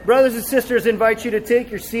Brothers and sisters, I invite you to take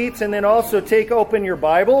your seats and then also take open your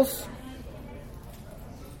Bibles.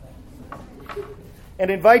 And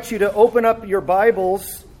invite you to open up your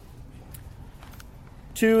Bibles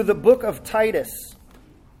to the book of Titus.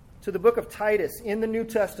 To the book of Titus in the New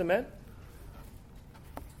Testament.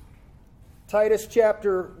 Titus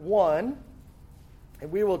chapter 1.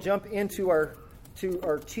 And we will jump into our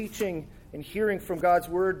teaching and hearing from God's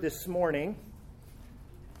Word this morning.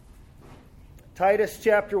 Titus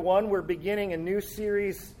chapter 1, we're beginning a new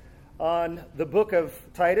series on the book of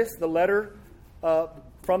Titus, the letter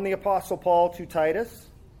from the Apostle Paul to Titus.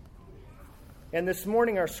 And this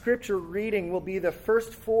morning our scripture reading will be the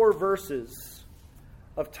first 4 verses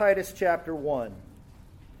of Titus chapter 1.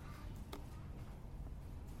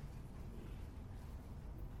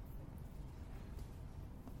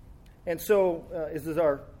 And so, as is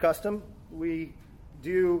our custom, we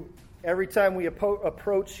do, every time we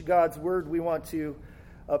approach God's Word, we want to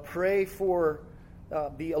pray for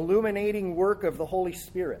the illuminating work of the Holy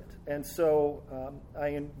Spirit. And so I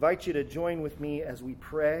invite you to join with me as we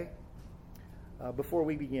pray before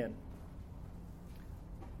we begin.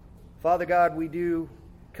 Father God, we do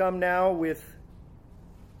come now with,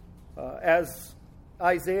 as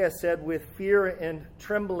Isaiah said, with fear and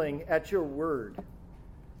trembling at your word,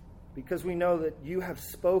 because we know that you have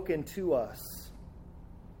spoken to us,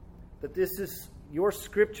 that this is your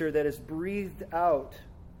scripture that is breathed out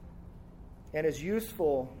and is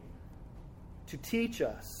useful to teach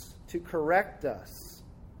us, to correct us,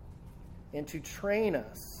 and to train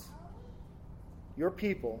us, your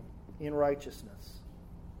people, in righteousness.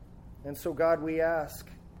 And so, God, we ask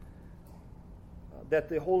that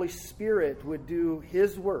the Holy Spirit would do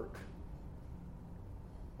his work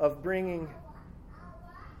of bringing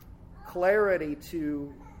clarity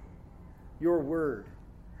to your word,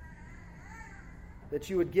 that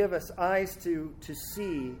you would give us eyes to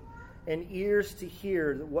see and ears to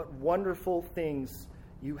hear what wonderful things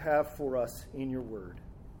you have for us in your word.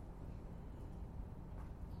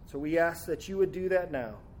 So we ask that you would do that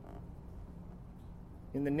now.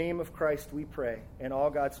 In the name of Christ we pray, and all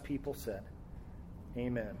God's people said,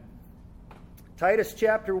 amen. Titus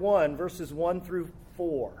chapter 1, verses 1 through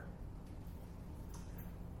 4.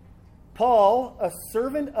 Paul, a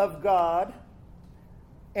servant of God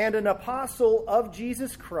and an apostle of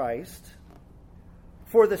Jesus Christ,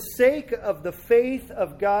 for the sake of the faith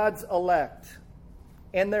of God's elect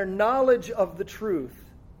and their knowledge of the truth,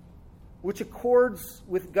 which accords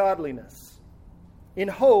with godliness, in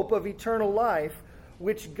hope of eternal life,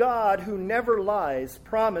 which God, who never lies,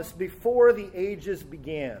 promised before the ages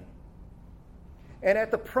began, and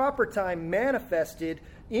at the proper time manifested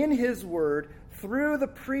in his word through the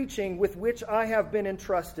preaching with which I have been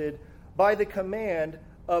entrusted by the command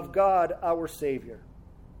of God our Savior.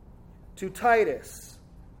 To Titus,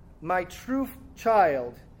 my true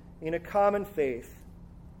child in a common faith,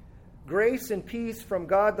 grace and peace from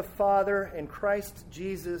God the Father and Christ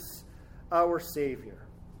Jesus our Savior.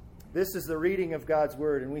 This is the reading of God's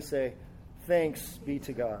Word, and we say, thanks be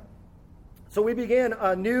to God. So we began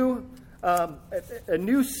a new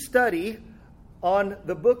study on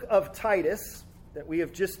the book of Titus that we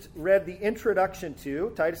have just read the introduction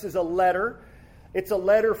to. Titus is a letter. It's a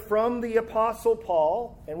letter from the Apostle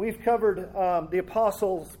Paul, and we've covered the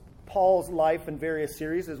Apostle Paul's life in various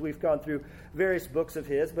series as we've gone through various books of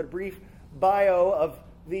his, but a brief bio of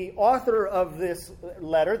the author of this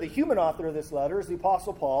letter, the human author of this letter, is the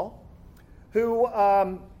Apostle Paul, who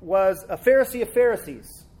was a Pharisee of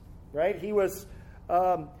Pharisees, right? He was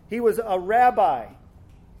a rabbi,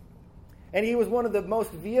 and he was one of the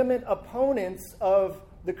most vehement opponents of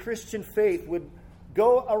the Christian faith, would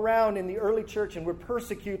go around in the early church and would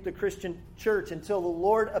persecute the Christian church until the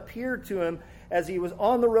Lord appeared to him as he was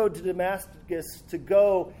on the road to Damascus to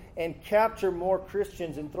go and capture more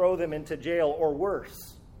Christians and throw them into jail or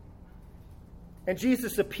worse. And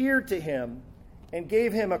Jesus appeared to him and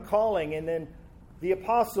gave him a calling, and then the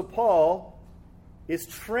Apostle Paul is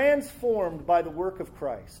transformed by the work of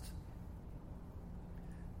Christ,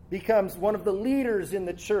 becomes one of the leaders in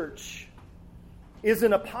the church, is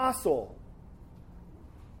an apostle,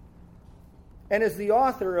 and is the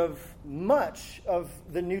author of much of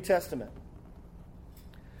the New Testament.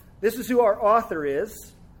 This is who our author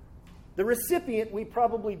is. The recipient we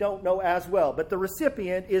probably don't know as well, but the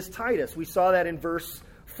recipient is Titus. We saw that in verse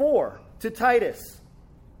 4. To Titus.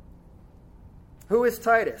 Who is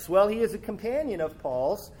Titus? Well, he is a companion of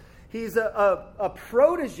Paul's. He's a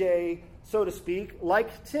protege, so to speak,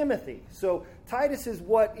 like Timothy. So Titus is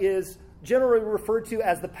what is generally referred to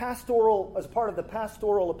as as part of the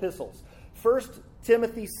pastoral epistles. 1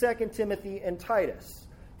 Timothy, 2 Timothy, and Titus.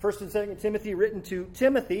 1st and 2nd Timothy written to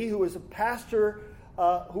Timothy, who was a pastor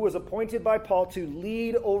who was appointed by Paul to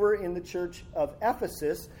lead over in the church of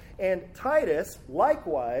Ephesus. And Titus,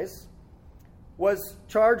 likewise, was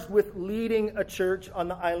charged with leading a church on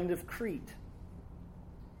the island of Crete.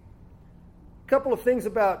 A couple of things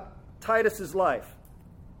about Titus's life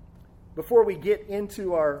before we get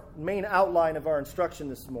into our main outline of our instruction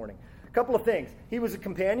this morning. A couple of things. He was a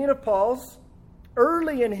companion of Paul's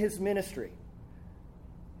early in his ministry.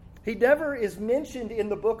 He never is mentioned in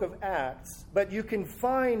the book of Acts, but you can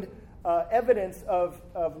find evidence of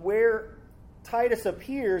where Titus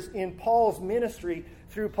appears in Paul's ministry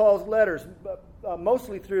through Paul's letters,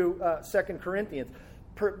 mostly through 2 Corinthians.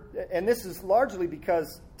 And this is largely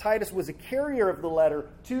because Titus was a carrier of the letter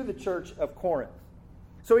to the church of Corinth.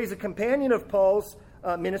 So he's a companion of Paul's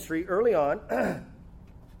ministry early on.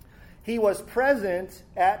 He was present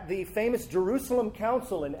at the famous Jerusalem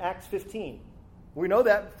Council in Acts 15. We know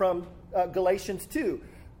that from Galatians 2.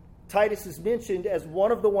 Titus is mentioned as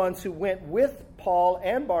one of the ones who went with Paul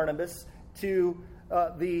and Barnabas to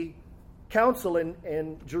the council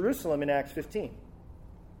in Jerusalem in Acts 15.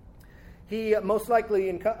 He most likely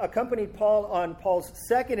accompanied Paul on Paul's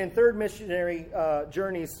second and third missionary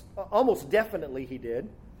journeys. Almost definitely he did,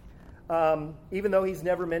 even though he's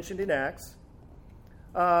never mentioned in Acts.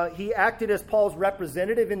 He acted as Paul's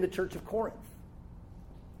representative in the church of Corinth.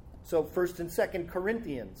 So 1st and 2nd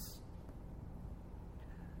Corinthians.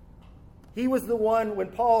 He was the one, when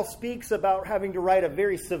Paul speaks about having to write a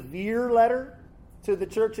very severe letter to the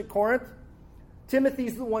church at Corinth,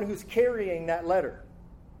 Timothy's the one who's carrying that letter.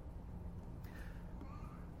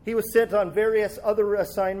 He was sent on various other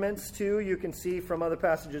assignments too, you can see from other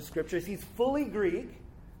passages of Scriptures. He's fully Greek.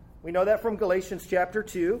 We know that from Galatians chapter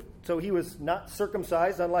 2. So he was not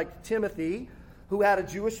circumcised, unlike Timothy, who had a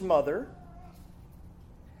Jewish mother.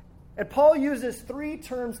 And Paul uses three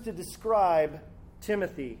terms to describe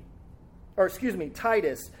Titus,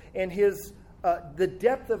 and his the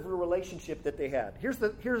depth of the relationship that they had. Here's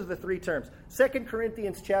the three terms. 2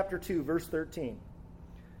 Corinthians chapter 2, verse 13.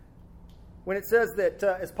 When it says that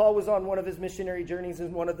as Paul was on one of his missionary journeys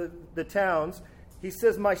in one of the towns, he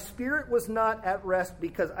says, "My spirit was not at rest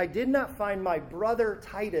because I did not find my brother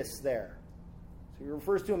Titus there." So he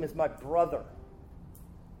refers to him as my brother.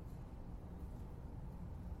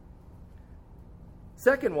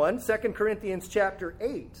 Second one, 2 Corinthians chapter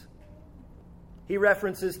 8. He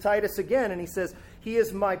references Titus again, and he says, "He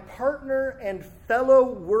is my partner and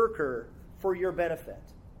fellow worker for your benefit."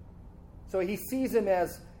 So he sees him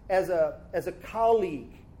as a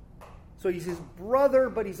colleague. So he's his brother,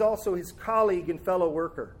 but he's also his colleague and fellow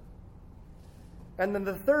worker. And then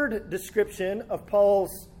the third description of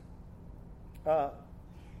Paul's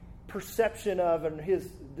perception of, and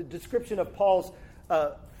the description of Paul's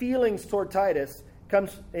feelings toward Titus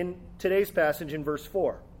comes in today's passage in verse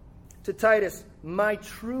 4. To Titus, my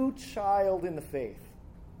true child in the faith.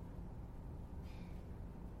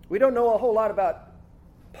 We don't know a whole lot about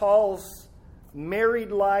Paul's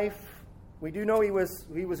married life. We do know he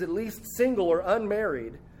was at least single or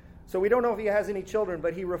unmarried. So we don't know if he has any children,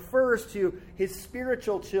 but he refers to his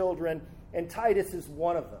spiritual children, and Titus is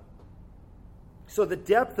one of them. So the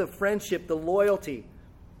depth of friendship, the loyalty.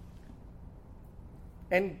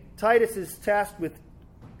 And Titus is tasked with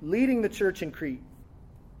leading the church in Crete.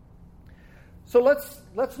 So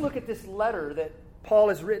let's look at this letter that Paul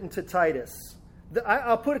has written to Titus.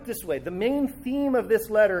 I'll put it this way. The main theme of this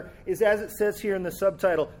letter is, as it says here in the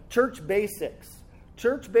subtitle, church basics.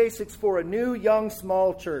 Church basics for a new, young,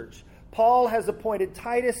 small church. Paul has appointed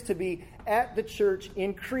Titus to be at the church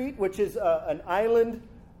in Crete, which is an island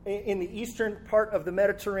in the eastern part of the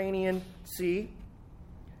Mediterranean Sea.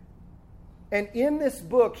 And in this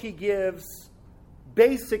book, he gives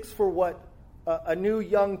basics for what a new,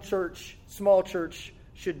 young church, small church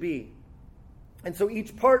should be. And so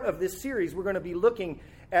each part of this series, we're going to be looking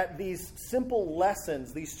at these simple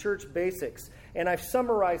lessons, these church basics. And I've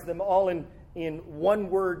summarized them all in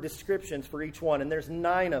one-word descriptions for each one. And there's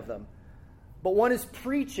 9 of them. But one is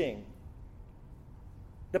preaching.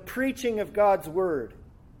 The preaching of God's word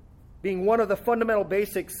being one of the fundamental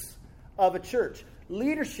basics of a church.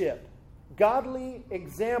 Leadership. Godly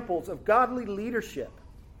examples of godly leadership.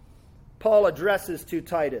 Paul addresses to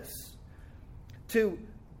Titus. To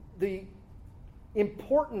the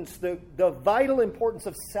importance, the vital importance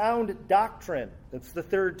of sound doctrine. That's the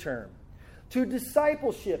third term. To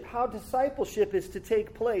discipleship, how discipleship is to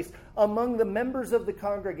take place among the members of the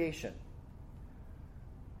congregation.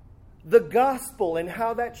 The gospel and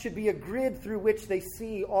how that should be a grid through which they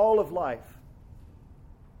see all of life.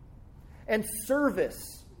 And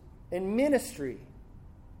service and ministry.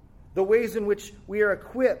 the ways in which we are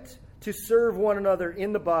equipped to serve one another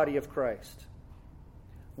in the body of Christ.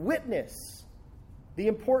 Witness, the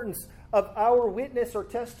importance of our witness or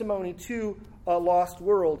testimony to a lost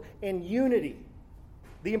world. And unity,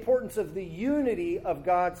 the importance of the unity of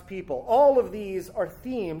God's people. All of these are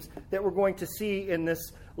themes that we're going to see in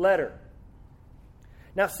this letter.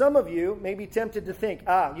 Now, some of you may be tempted to think,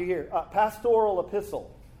 you hear, pastoral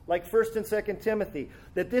epistle, like 1st and 2nd Timothy,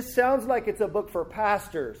 that this sounds like it's a book for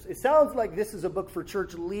pastors. It sounds like this is a book for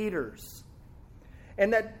church leaders.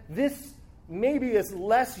 And that this maybe is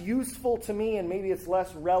less useful to me and maybe it's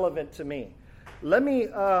less relevant to me. Let me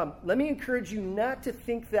encourage you not to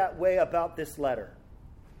think that way about this letter.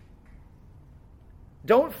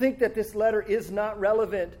 Don't think that this letter is not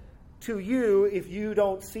relevant to you if you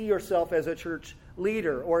don't see yourself as a church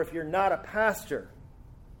leader or if you're not a pastor.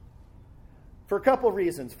 For a couple of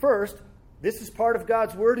reasons. First, this is part of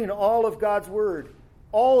God's Word, and all of God's Word,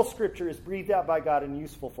 all Scripture is breathed out by God and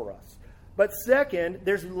useful for us. But second,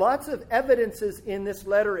 there's lots of evidences in this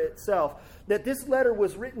letter itself that this letter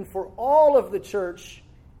was written for all of the church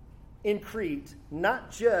in Crete,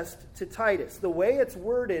 not just to Titus. The way it's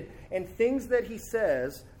worded and things that he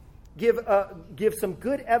says give some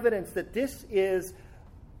good evidence that this is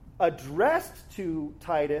addressed to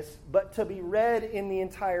Titus, but to be read in the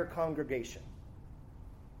entire congregation.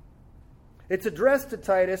 It's addressed to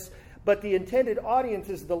Titus, but the intended audience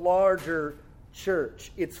is the larger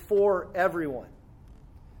church. It's for everyone.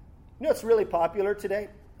 You know what's really popular today?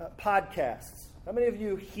 Podcasts. How many of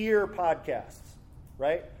you hear podcasts,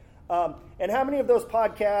 right? And how many of those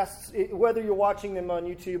podcasts, whether you're watching them on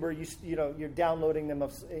YouTube or you're downloading them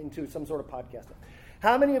into some sort of podcast,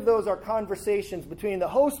 how many of those are conversations between the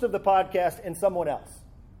host of the podcast and someone else?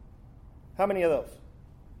 How many of those?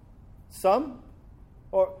 Some?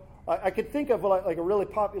 Or I could think of like a really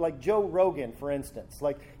popular, like Joe Rogan, for instance.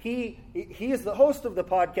 Like he is the host of the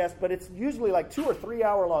podcast, but it's usually like 2 or 3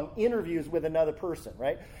 hour long interviews with another person,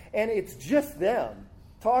 right? And it's just them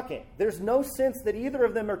talking. There's no sense that either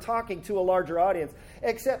of them are talking to a larger audience,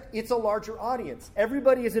 except it's a larger audience.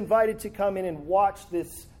 Everybody is invited to come in and watch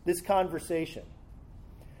this conversation.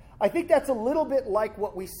 I think that's a little bit like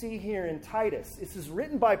what we see here in Titus. This is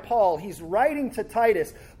written by Paul. He's writing to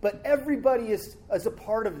Titus, but everybody is a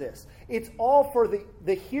part of this. It's all for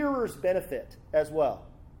the hearer's benefit as well.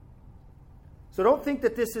 So don't think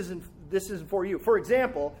that this isn't for you. For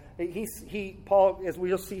example, Paul, as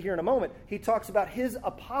we'll see here in a moment, he talks about his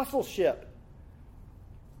apostleship.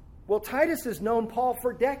 Well, Titus has known Paul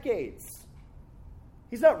for decades.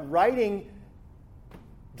 He's not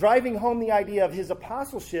driving home the idea of his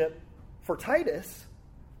apostleship for Titus.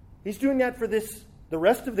 He's doing that for the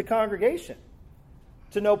rest of the congregation,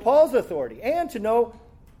 to know Paul's authority and to know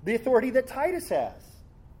the authority that Titus has,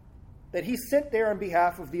 that he sent there on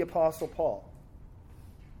behalf of the apostle Paul.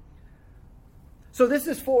 So this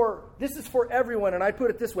is for everyone, and I put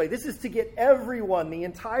it this way. This is to get everyone, the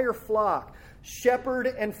entire flock, shepherd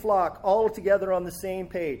and flock, all together on the same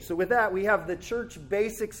page. So with that, we have the church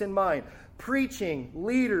basics in mind. Preaching,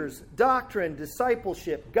 leaders, doctrine,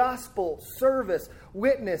 discipleship, gospel, service,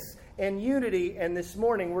 witness, and unity. And this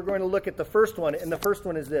morning we're going to look at the first one, and the first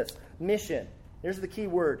one is this: mission. Here's the key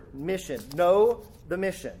word: mission. Know the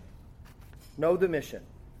mission. Know the mission.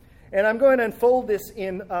 And I'm going to unfold this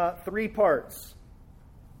in 3 parts.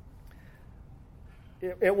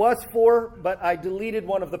 It was 4, but I deleted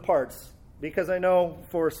one of the parts because I know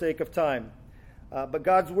for sake of time. But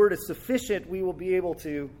God's word is sufficient. We will be able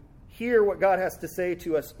to hear what God has to say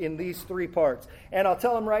to us in these 3 parts. And I'll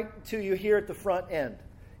tell them right to you here at the front end.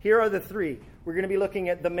 Here are the 3. We're going to be looking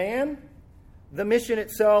at the man, the mission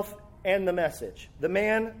itself, and the message. The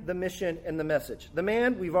man, the mission, and the message. The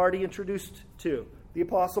man we've already introduced to, the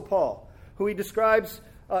Apostle Paul, who he describes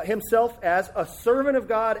himself as a servant of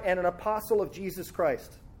God and an apostle of Jesus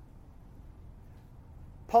Christ.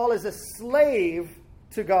 Paul is a slave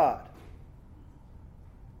to God.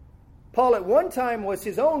 Paul at one time was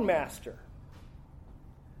his own master,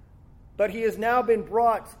 but he has now been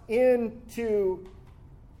brought into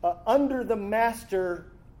under the master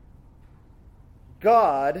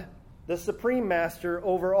God, the supreme master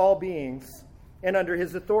over all beings, and under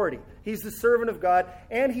his authority. He's the servant of God,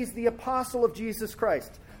 and he's the apostle of Jesus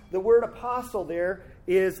Christ. The word apostle there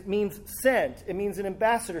means sent. It means an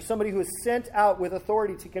ambassador, somebody who is sent out with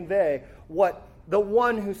authority to convey what the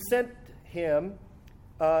one who sent him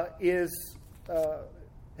has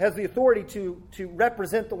the authority to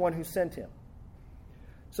represent the one who sent him.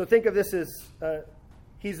 So think of this as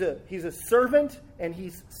he's a servant and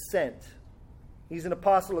he's sent. He's an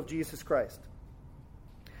apostle of Jesus Christ.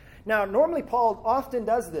 Now, normally Paul often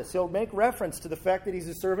does this. He'll make reference to the fact that he's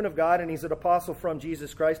a servant of God and he's an apostle from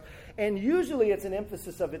Jesus Christ. And usually it's an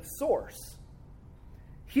emphasis of its source.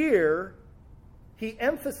 Here, he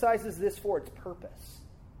emphasizes this for its purpose.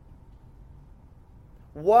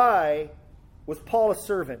 Why was Paul a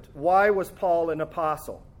servant? Why was Paul an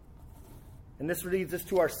apostle? And this leads us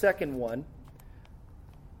to our second one,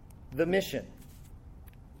 the mission.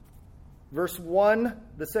 Verse 1,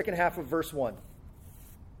 the second half of verse 1.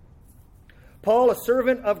 Paul, a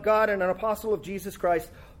servant of God and an apostle of Jesus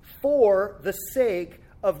Christ, for the sake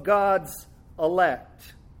of God's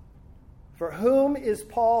elect. For whom is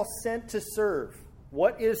Paul sent to serve?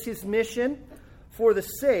 What is his mission? For the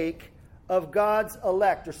sake of God's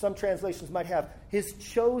elect, or some translations might have, his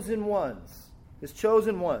chosen ones. His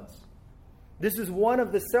chosen ones. This is one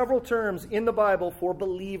of the several terms in the Bible for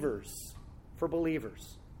believers. For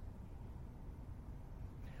believers.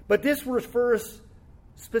 But this refers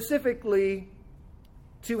specifically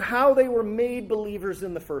to how they were made believers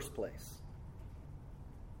in the first place.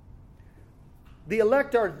 The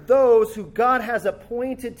elect are those who God has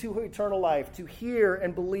appointed to eternal life, to hear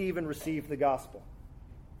and believe and receive the gospel.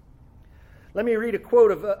 Let me read a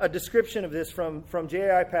quote of a description of this from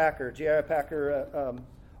J.I. Packer. J.I. Packer,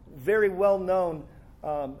 very well-known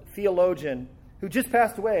theologian who just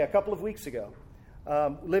passed away a couple of weeks ago,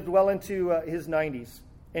 lived well into his 90s.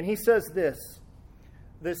 And he says this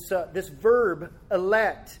verb,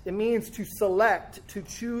 elect, it means to select, to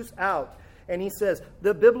choose out. And he says,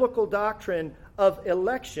 the biblical doctrine of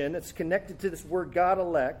election, it's connected to this word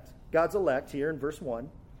God's elect here in verse 1,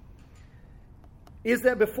 is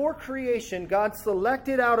that before creation, God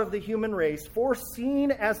selected out of the human race,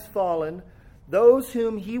 foreseen as fallen, those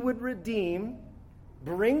whom he would redeem,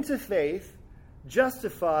 bring to faith,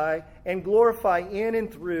 justify, and glorify in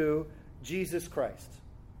and through Jesus Christ.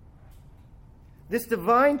 This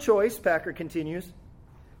divine choice, Packer continues,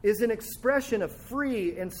 is an expression of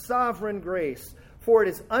free and sovereign grace, for it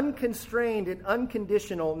is unconstrained and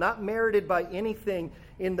unconditional, not merited by anything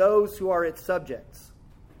in those who are its subjects.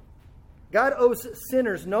 God owes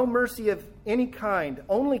sinners no mercy of any kind,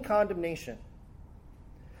 only condemnation.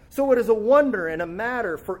 So it is a wonder and a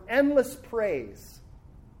matter for endless praise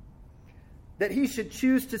that he should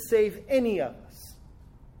choose to save any of us.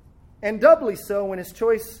 And doubly so when his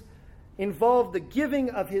choice involved the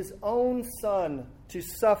giving of his own Son to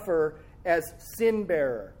suffer as sin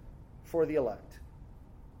bearer for the elect.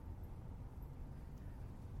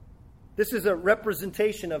 This is a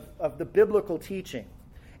representation of the biblical teaching.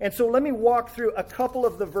 And so let me walk through a couple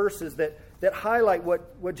of the verses that highlight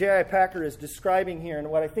what J.I. Packer is describing here and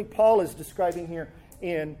what I think Paul is describing here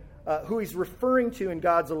in who he's referring to in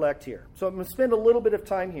God's elect here. So I'm going to spend a little bit of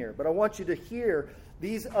time here, but I want you to hear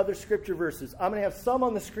these other scripture verses. I'm going to have some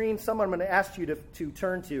on the screen, some I'm going to ask you to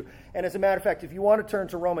turn to. And as a matter of fact, if you want to turn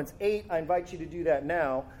to Romans 8, I invite you to do that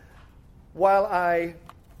now while I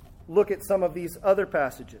look at some of these other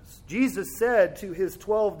passages. Jesus said to his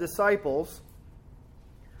 12 disciples,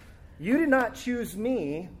 "You did not choose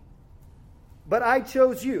me, but I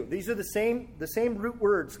chose you." These are the same root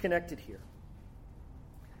words connected here.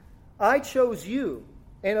 "I chose you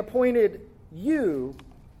and appointed you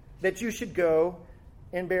that you should go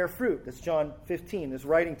and bear fruit." That's John 15, is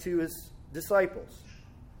writing to his disciples.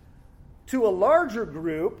 To a larger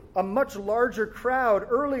group, a much larger crowd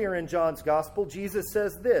earlier in John's gospel, Jesus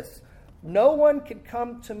says this, "No one can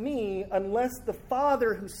come to me unless the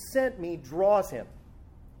Father who sent me draws him,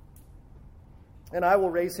 and I will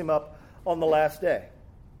raise him up on the last day."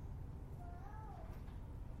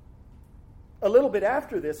 A little bit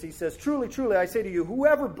after this, he says, "Truly, truly, I say to you,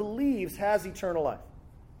 whoever believes has eternal life."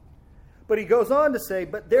 But he goes on to say,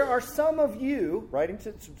 "But there are some of you,"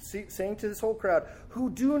 saying to this whole crowd, "who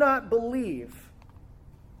do not believe."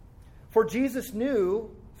 For Jesus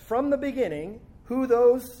knew from the beginning who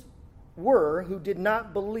those were who did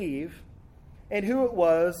not believe and who it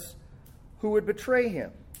was who would betray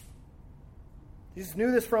him. Jesus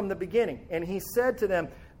knew this from the beginning. And he said to them,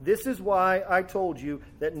 "This is why I told you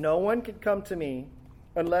that no one can come to me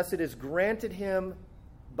unless it is granted him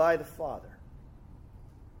by the Father."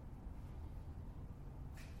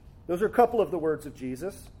 Those are a couple of the words of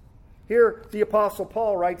Jesus. Here, the Apostle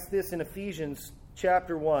Paul writes this in Ephesians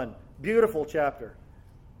chapter 1. Beautiful chapter,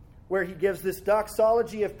 where he gives this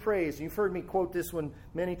doxology of praise. You've heard me quote this one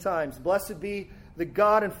many times. "Blessed be the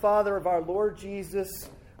God and Father of our Lord Jesus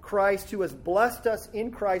Christ, who has blessed us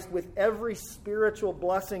in Christ with every spiritual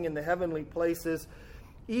blessing in the heavenly places,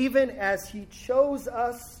 even as he chose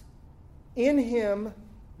us in him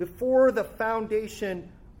before the foundation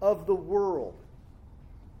of the world,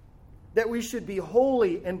 that we should be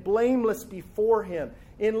holy and blameless before Him.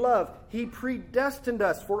 In love, He predestined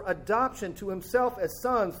us for adoption to Himself as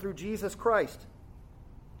sons through Jesus Christ,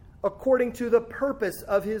 according to the purpose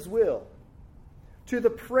of His will, to the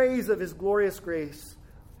praise of His glorious grace,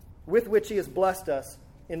 with which He has blessed us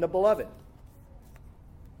in the Beloved.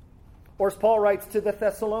 Or as Paul writes to the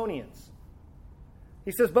Thessalonians,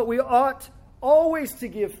 he says, "But we ought always to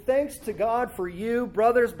give thanks to God for you,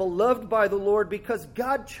 brothers, beloved by the Lord, because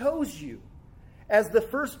God chose you as the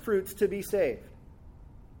firstfruits to be saved,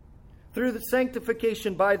 through the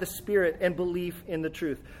sanctification by the Spirit and belief in the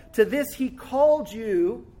truth. To this He called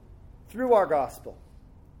you through our gospel,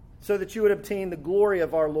 so that you would obtain the glory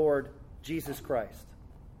of our Lord Jesus Christ."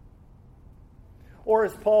 Or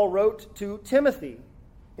as Paul wrote to Timothy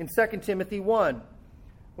in 2 Timothy 1,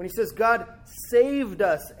 when he says, "God saved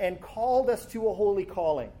us and called us to a holy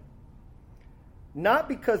calling, not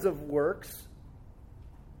because of works,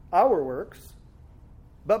 our works,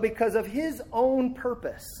 but because of His own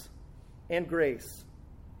purpose and grace,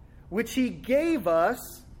 which He gave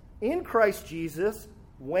us in Christ Jesus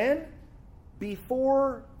when?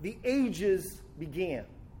 Before the ages began."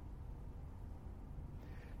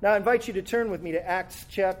 Now I invite you to turn with me to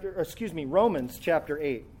Romans chapter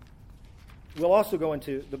 8. We'll also go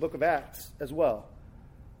into the book of Acts as well.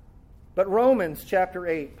 But Romans chapter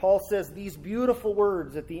 8, Paul says these beautiful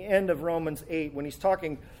words at the end of Romans 8 when he's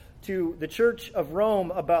talking to the church of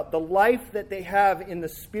Rome about the life that they have in the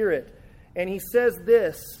Spirit. And he says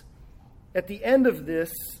this at the end of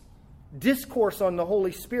this discourse on the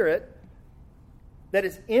Holy Spirit that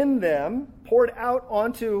is in them, poured out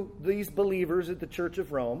onto these believers at the church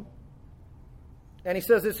of Rome. And he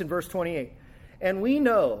says this in verse 28. "And we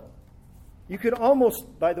know," you could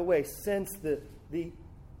almost, by the way, sense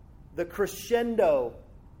the crescendo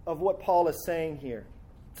of what Paul is saying here.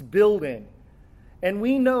 It's building. "And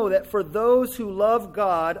we know that for those who love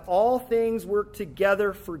God, all things work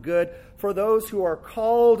together for good, for those who are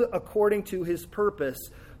called according to His purpose.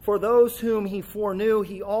 For those whom He foreknew,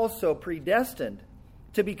 He also predestined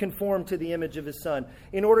to be conformed to the image of His Son,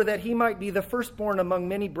 in order that He might be the firstborn among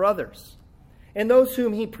many brothers. And those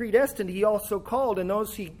whom He predestined, He also called, and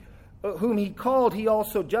those whom He called, He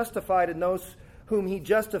also justified, and those whom He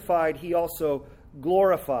justified, He also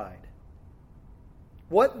glorified.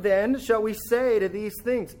 What then shall we say to these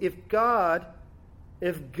things? If God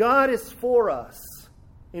is for us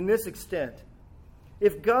in this extent,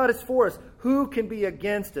 if God is for us, who can be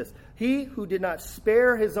against us? He who did not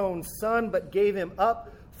spare His own Son, but gave Him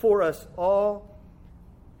up for us all,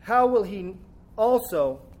 how will He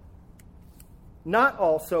not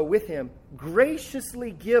also with Him graciously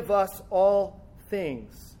give us all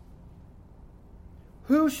things?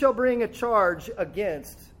 Who shall bring a charge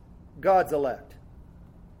against God's elect?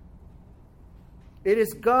 It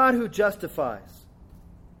is God who justifies.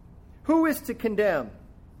 Who is to condemn?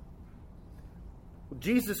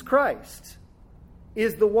 Jesus Christ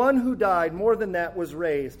is the one who died, more than that was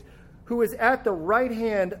raised, who is at the right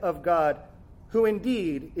hand of God, who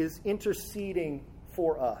indeed is interceding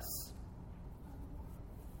for us.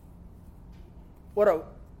 What a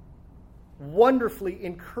wonderfully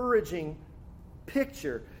encouraging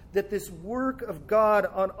picture that this work of God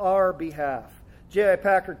on our behalf. J.I.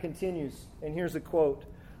 Packer continues, and here's a quote.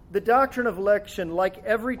 "The doctrine of election, like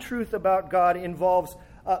every truth about God, involves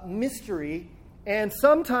mystery and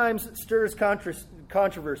sometimes stirs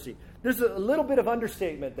controversy." There's a little bit of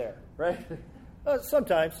understatement there, right?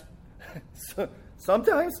 Sometimes.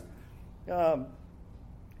 Sometimes.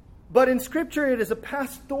 But in Scripture, it is a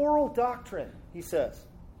pastoral doctrine, he says,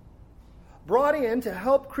 brought in to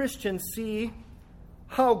help Christians see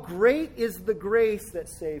how great is the grace that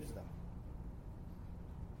saves them.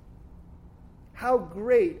 How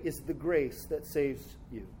great is the grace that saves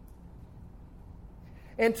you.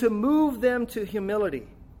 And to move them to humility,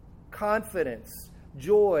 confidence,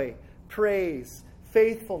 joy, praise,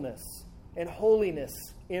 faithfulness, and holiness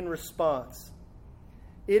in response.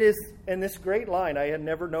 It is, and this great line I had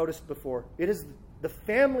never noticed before, it is the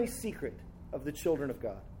family secret of the children of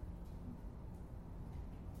God.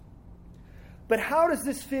 But how does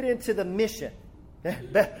this fit into the mission?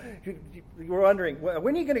 You were wondering,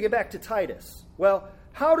 when are you going to get back to Titus? Well,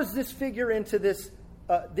 how does this figure into this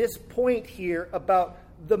point here about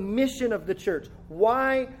the mission of the church?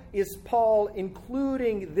 Why is Paul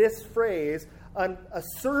including this phrase, a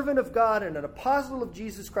servant of God and an apostle of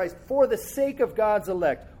Jesus Christ for the sake of God's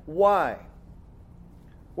elect? Why?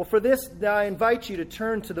 Well, for this, I invite you to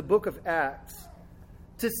turn to the book of Acts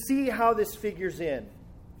to see how this figures in.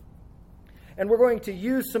 And we're going to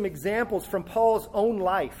use some examples from Paul's own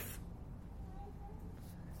life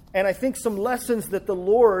And I think some lessons that the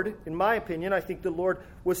Lord, in my opinion, I think the Lord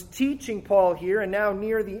was teaching Paul here, and now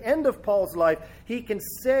near the end of Paul's life, he can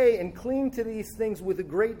say and cling to these things with a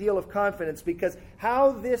great deal of confidence, because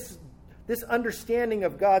how this understanding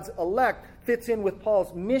of God's elect fits in with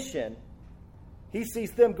Paul's mission, he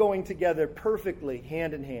sees them going together perfectly,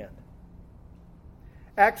 hand in hand.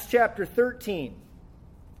 Acts chapter 13.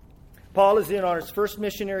 Paul is in on his first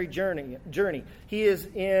missionary journey. He is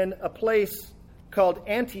in a place called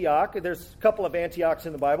Antioch. There's a couple of Antiochs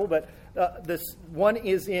in the Bible, but this one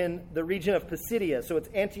is in the region of Pisidia. So it's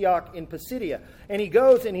Antioch in Pisidia. And he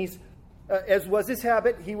goes and he's, as was his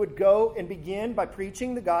habit, he would go and begin by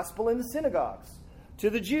preaching the gospel in the synagogues to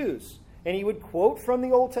the Jews. And he would quote from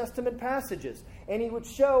the Old Testament passages. And he would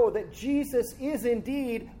show that Jesus is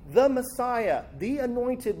indeed the Messiah, the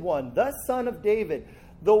anointed one, the Son of David,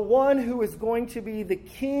 the one who is going to be the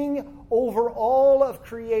king over all of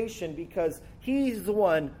creation, because he's the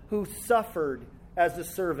one who suffered as a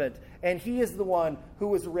servant, and he is the one who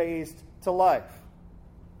was raised to life.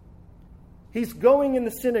 He's going in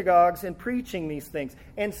the synagogues and preaching these things.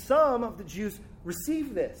 And some of the Jews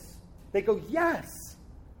receive this. They go, yes.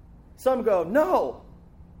 Some go, no.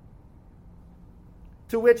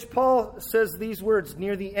 To which Paul says these words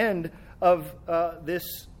near the end of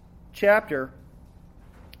this chapter.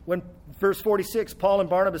 When verse 46, Paul and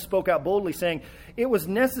Barnabas spoke out boldly, saying, "It was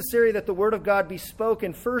necessary that the word of God be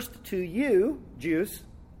spoken first to you, Jews,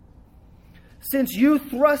 since you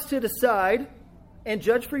thrust it aside and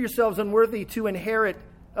judge for yourselves unworthy to inherit,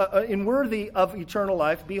 unworthy of eternal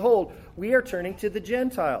life. Behold, we are turning to the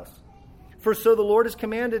Gentiles. For so the Lord has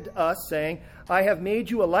commanded us, saying, I have made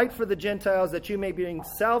you a light for the Gentiles, that you may bring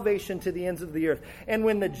salvation to the ends of the earth." And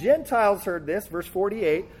when the Gentiles heard this, verse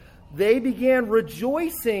 48, they began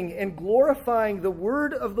rejoicing and glorifying the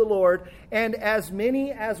word of the Lord, and as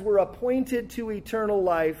many as were appointed to eternal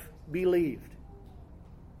life believed.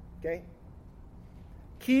 Okay?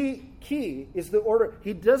 Key is the order.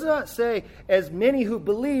 He does not say, as many who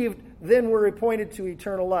believed then were appointed to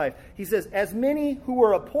eternal life. He says, as many who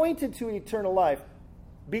were appointed to eternal life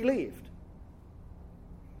believed.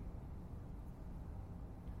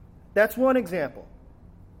 That's one example.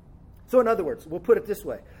 So in other words, we'll put it this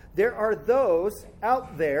way. There are those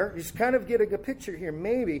out there, just kind of getting a picture here,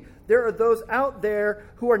 maybe. There are those out there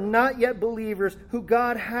who are not yet believers, who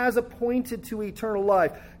God has appointed to eternal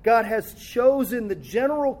life. God has chosen the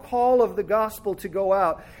general call of the gospel to go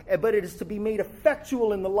out, but it is to be made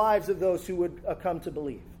effectual in the lives of those who would come to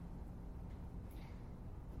believe.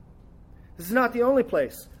 This is not the only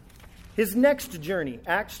place. His next journey,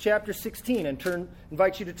 Acts chapter 16, and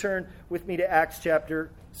invite you to turn with me to Acts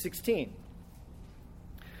chapter 16.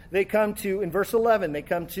 They come to, in verse 11, they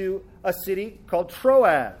come to a city called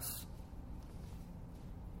Troas.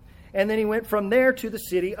 And then he went from there to the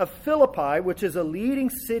city of Philippi, which is a leading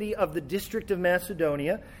city of the district of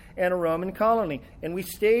Macedonia and a Roman colony. And we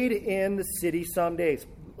stayed in the city some days,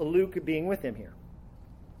 Luke being with him here.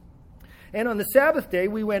 And on the Sabbath day,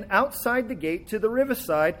 we went outside the gate to the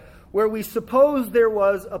riverside, where we supposed there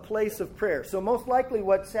was a place of prayer. So most likely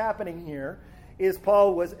what's happening here is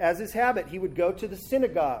Paul was, as his habit, he would go to the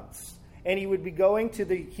synagogues, and he would be going to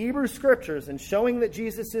the Hebrew Scriptures and showing that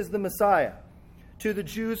Jesus is the Messiah to the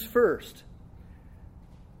Jews first.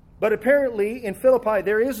 But apparently in Philippi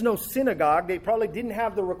there is no synagogue. They probably didn't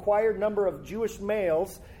have the required number of Jewish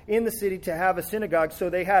males in the city to have a synagogue, so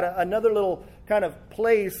they had another little kind of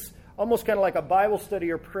place, almost kind of like a Bible study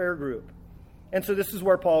or prayer group. And so this is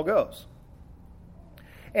where Paul goes.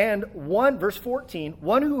 And verse 14,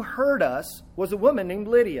 one who heard us was a woman named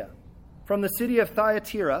Lydia from the city of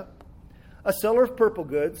Thyatira, a seller of purple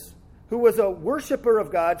goods, who was a worshiper of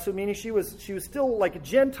God. So meaning she was still like a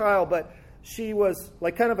Gentile, but she was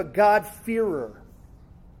like kind of a God-fearer.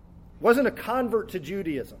 Wasn't a convert to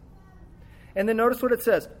Judaism. And then notice what it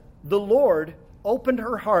says. The Lord opened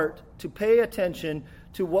her heart to pay attention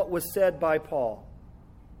to what was said by Paul.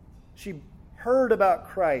 She heard about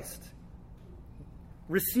Christ,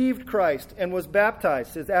 received Christ, and was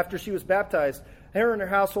baptized. Says after she was baptized, her and her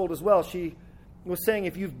household as well, she was saying,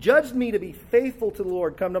 if you've judged me to be faithful to the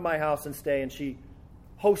Lord, come to my house and stay. And she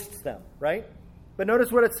hosts them, right? But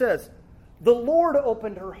notice what it says. The Lord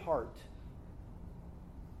opened her heart.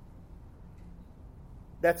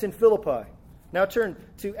 That's in Philippi. Now turn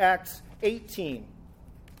to Acts 18.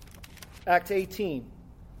 Acts 18.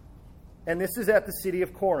 And this is at the city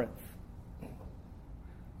of Corinth.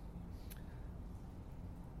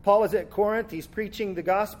 Paul is at Corinth. He's preaching the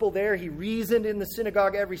gospel there. He reasoned in the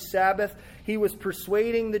synagogue every Sabbath. He was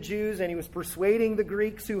persuading the Jews and he was persuading the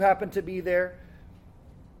Greeks who happened to be there.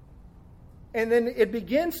 And then it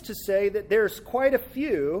begins to say that there's quite a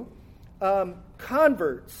few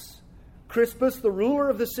converts. Crispus, the ruler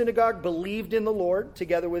of the synagogue, believed in the Lord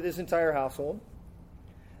together with his entire household.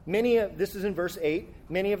 This is in verse 8.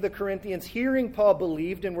 Many of the Corinthians, hearing Paul,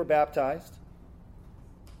 believed and were baptized.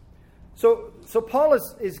 So Paul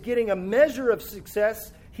is getting a measure of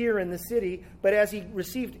success here in the city, but as he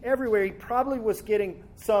received everywhere, he probably was getting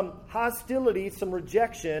some hostility, some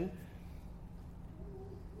rejection.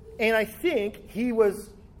 And I think he was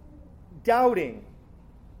doubting.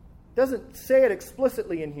 Doesn't say it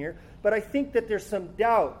explicitly in here, but I think that there's some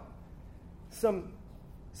doubt, some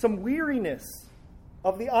weariness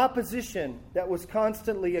of the opposition that was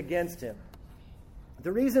constantly against him.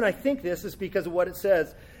 The reason I think this is because of what it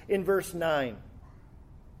says in verse 9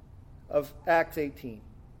 of Acts 18.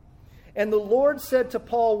 And the Lord said to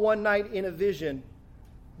Paul one night in a vision,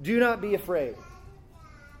 "Do not be afraid,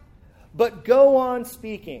 but go on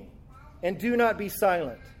speaking, and do not be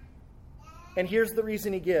silent." And here's the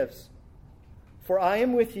reason he gives. "For I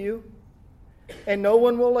am with you, and no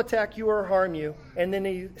one will attack you or harm you." And then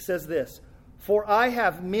he says this, "For I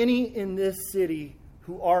have many in this city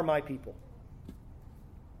who are my people."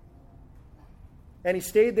 And he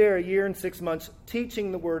stayed there 1 year and 6 months,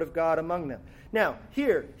 teaching the word of God among them. Now,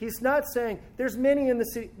 here, he's not saying there's many in the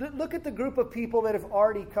city. Look at the group of people that have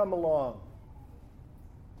already come along.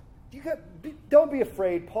 Don't be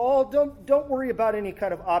afraid, Paul. Don't worry about any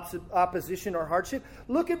kind of opposition or hardship.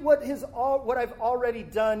 Look at what I've already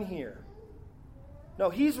done here. No,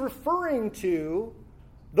 he's referring to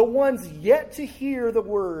the ones yet to hear the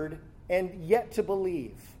word and yet to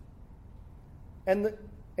believe. And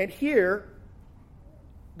here,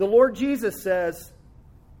 the Lord Jesus says,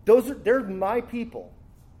 they're my people.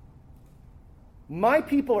 My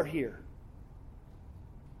people are here.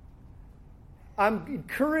 I'm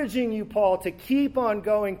encouraging you, Paul, to keep on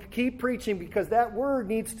going, keep preaching, because that word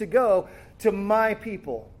needs to go to my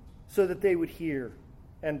people so that they would hear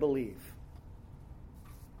and believe.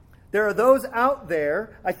 There are those out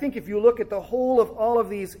there, I think if you look at the whole of all of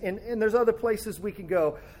these, and there's other places we can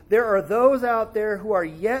go, there are those out there who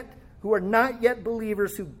are not yet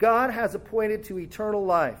believers, who God has appointed to eternal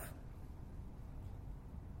life.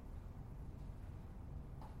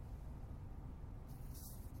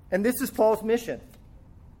 And this is Paul's mission.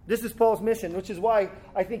 This is Paul's mission, which is why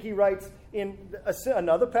I think he writes in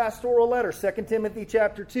another pastoral letter, 2 Timothy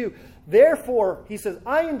chapter 2. "Therefore," he says,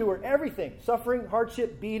 "I endure everything, suffering,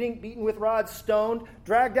 hardship, beaten with rods, stoned,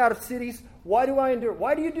 dragged out of cities. Why do I endure?"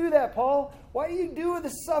 Why do you do that, Paul? Why do you do the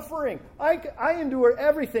suffering? I endure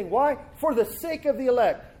everything. Why? For the sake of the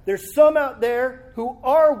elect. There's some out there who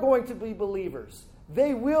are going to be believers.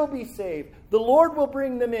 They will be saved. The Lord will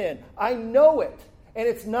bring them in. I know it. And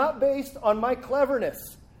it's not based on my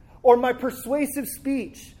cleverness or my persuasive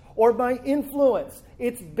speech or my influence.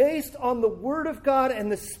 It's based on the Word of God and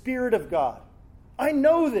the Spirit of God. I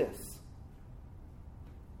know this.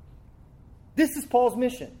 This is Paul's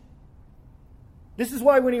mission. This is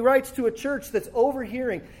why when he writes to a church that's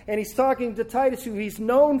overhearing, and he's talking to Titus, who he's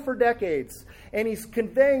known for decades, and he's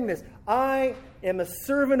conveying this, "I am a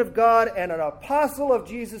servant of God and an apostle of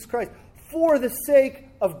Jesus Christ for the sake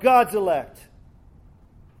of God's elect."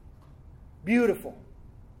 Beautiful.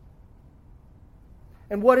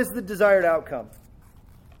 And what is the desired outcome?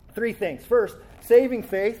 3 things. First, saving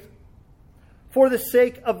faith for the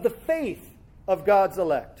sake of the faith of God's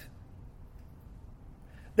elect.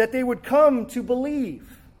 That they would come to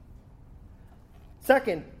believe.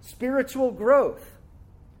 Second, spiritual growth.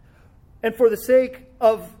 And for the sake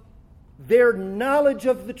of their knowledge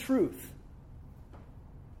of the truth.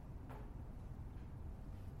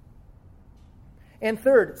 And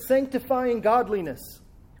third, sanctifying godliness,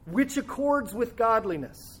 which accords with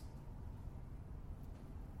godliness.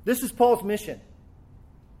 This is Paul's mission.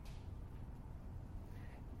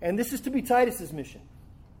 And this is to be Titus's mission.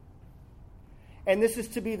 And this is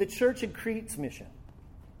to be the church in Crete's mission.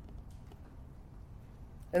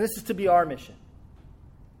 And this is to be our mission.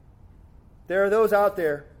 There are those out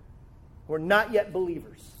there who are not yet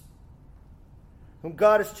believers, whom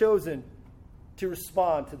God has chosen to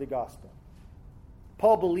respond to the gospel.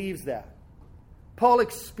 Paul believes that. Paul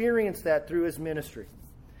experienced that through his ministry.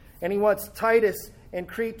 And he wants Titus and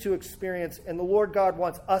Crete to experience, and the Lord God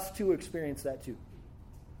wants us to experience that too.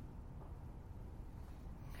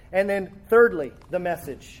 And then thirdly, the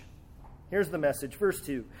message. Here's the message, verse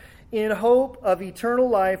 2. "In hope of eternal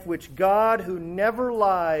life, which God, who never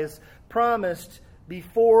lies, promised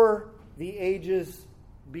before the ages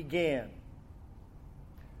began."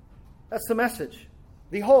 That's the message.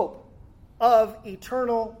 The hope of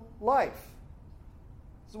eternal life.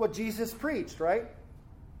 This is what Jesus preached, right?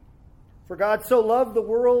 For God so loved the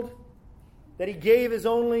world that he gave his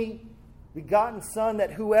only begotten Son,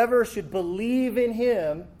 that whoever should believe in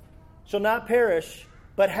him shall not perish,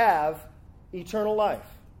 but have eternal life.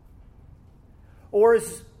 Or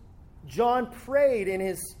as John prayed in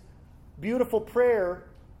his beautiful prayer,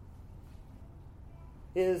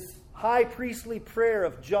 his high priestly prayer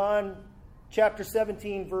of John chapter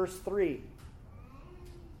 17, verse 3.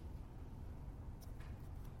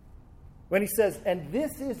 When he says, "And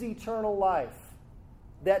this is eternal life,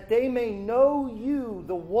 that they may know you,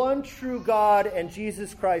 the one true God, and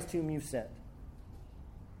Jesus Christ whom you sent."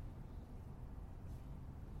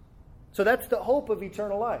 So that's the hope of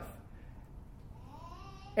eternal life.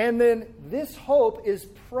 And then this hope is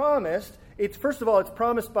promised. It's, first of all, it's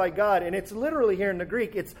promised by God, and it's literally here in the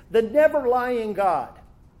Greek, it's the never-lying God.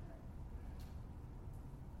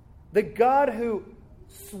 The God who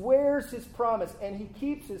swears his promise, and he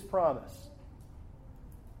keeps his promise.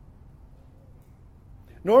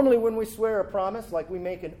 Normally when we swear a promise, like we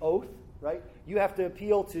make an oath, right, you have to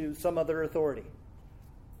appeal to some other authority.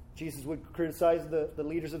 Jesus would criticize the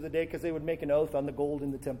leaders of the day because they would make an oath on the gold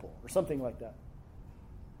in the temple, or something like that.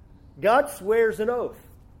 God swears an oath.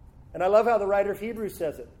 And I love how the writer of Hebrews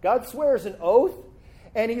says it. God swears an oath,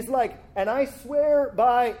 and he's like, and I swear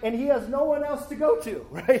by, and he has no one else to go to,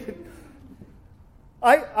 right?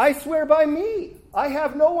 I swear by me. I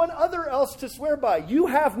have no one other else to swear by. You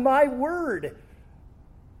have my word.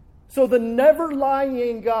 So the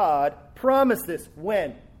never-lying God promised this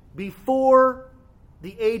when? Before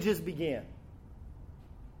the ages began.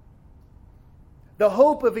 The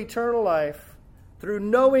hope of eternal life through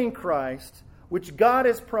knowing Christ, which God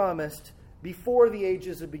has promised before the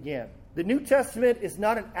ages began. The New Testament is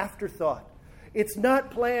not an afterthought. It's not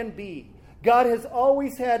plan B. God has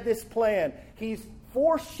always had this plan. He's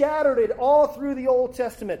foreshadowed it all through the Old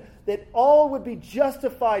Testament, that all would be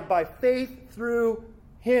justified by faith through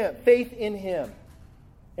him, faith in him.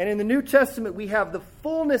 And in the New Testament, we have the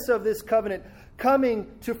fullness of this covenant coming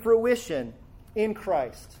to fruition in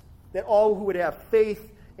Christ, that all who would have faith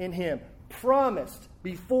in him, promised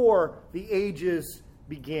before the ages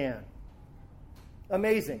began.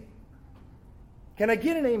 Amazing. Can I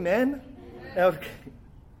get an amen? Okay.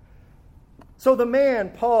 So the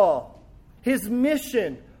man, Paul, his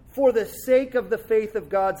mission for the sake of the faith of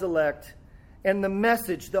God's elect and the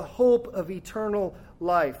message, the hope of eternal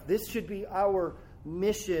life. This should be our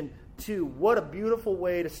mission too. What a beautiful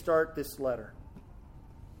way to start this letter.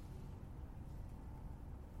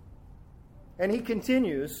 And he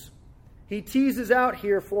continues, he teases out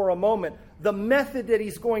here for a moment the method that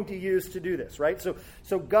he's going to use to do this, right?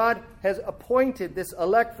 So God has appointed this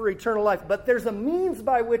elect for eternal life, but there's a means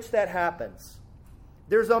by which that happens.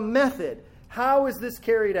 There's a method. How is this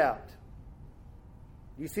carried out?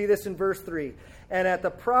 You see this in verse 3. And at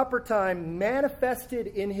the proper time manifested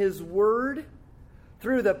in his word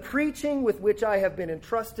through the preaching with which I have been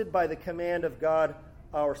entrusted by the command of God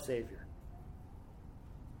our Savior.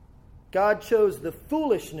 God chose the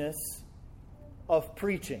foolishness of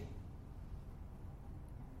preaching.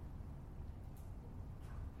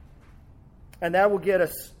 And that will get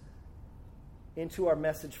us into our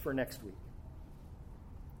message for next week.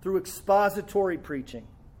 Through expository preaching.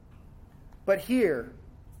 But here,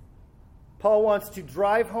 Paul wants to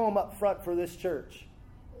drive home up front for this church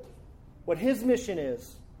what his mission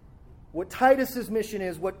is, what Titus's mission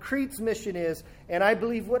is, what Crete's mission is, and I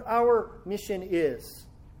believe what our mission is.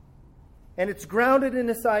 And it's grounded in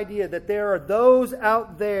this idea that there are those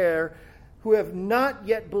out there who have not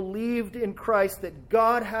yet believed in Christ that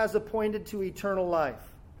God has appointed to eternal life.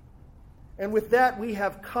 And with that, we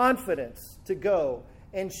have confidence to go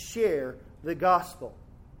and share the gospel,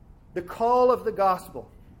 the call of the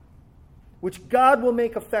gospel, which God will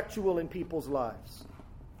make effectual in people's lives.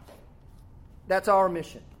 That's our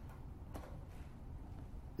mission.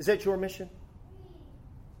 Is that your mission?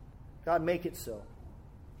 God, make it so.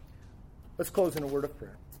 Let's close in a word of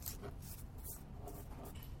prayer.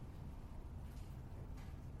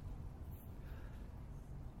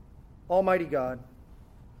 Almighty God,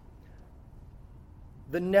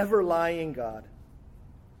 the never-lying God,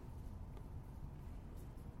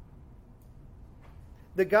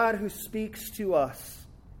 the God who speaks to us.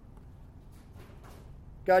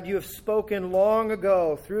 God, you have spoken long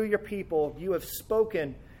ago through your people. You have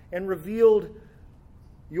spoken and revealed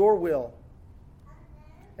your will.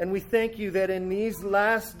 And we thank you that in these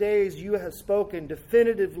last days you have spoken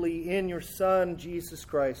definitively in your Son, Jesus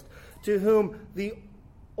Christ, to whom the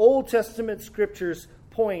Old Testament scriptures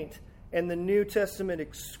point and the New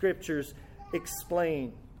Testament scriptures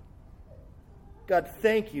explain. God,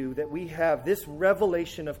 thank you that we have this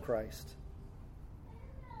revelation of Christ.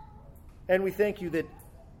 And we thank you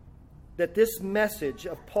that this message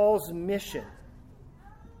of Paul's mission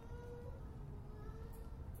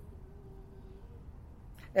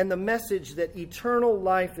and the message that eternal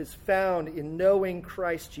life is found in knowing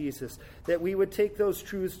Christ Jesus, that we would take those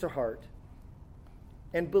truths to heart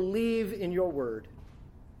and believe in your word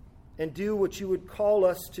and do what you would call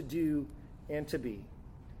us to do and to be.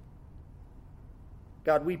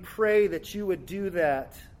 God, we pray that you would do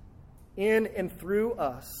that in and through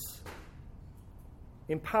us.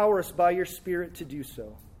 Empower us by your Spirit to do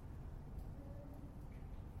so.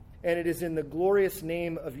 And it is in the glorious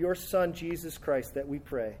name of your Son, Jesus Christ, that we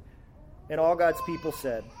pray. And all God's people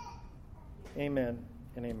said, amen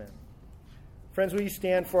and amen. Friends, will you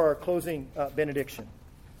stand for our closing benediction?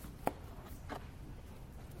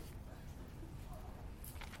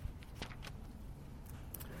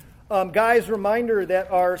 Guys, reminder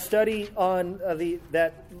that our study on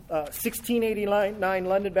that 1689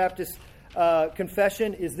 London Baptist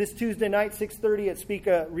Confession is this Tuesday night, 6:30 at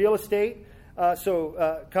Spica Real Estate.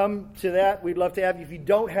 So come to that. We'd love to have you. If you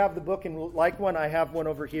don't have the book and would like one, I have one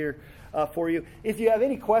over here for you. If you have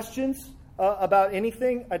any questions about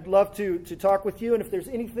anything, I'd love to talk with you. And if there's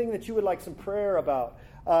anything that you would like some prayer about,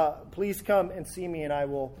 please come and see me, and I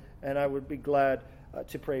would be glad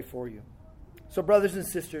to pray for you. So, brothers and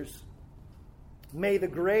sisters, may the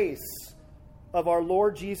grace of our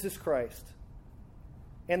Lord Jesus Christ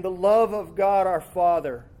and the love of God our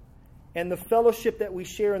Father and the fellowship that we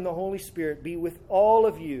share in the Holy Spirit be with all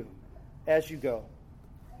of you as you go.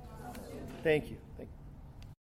 Thank you.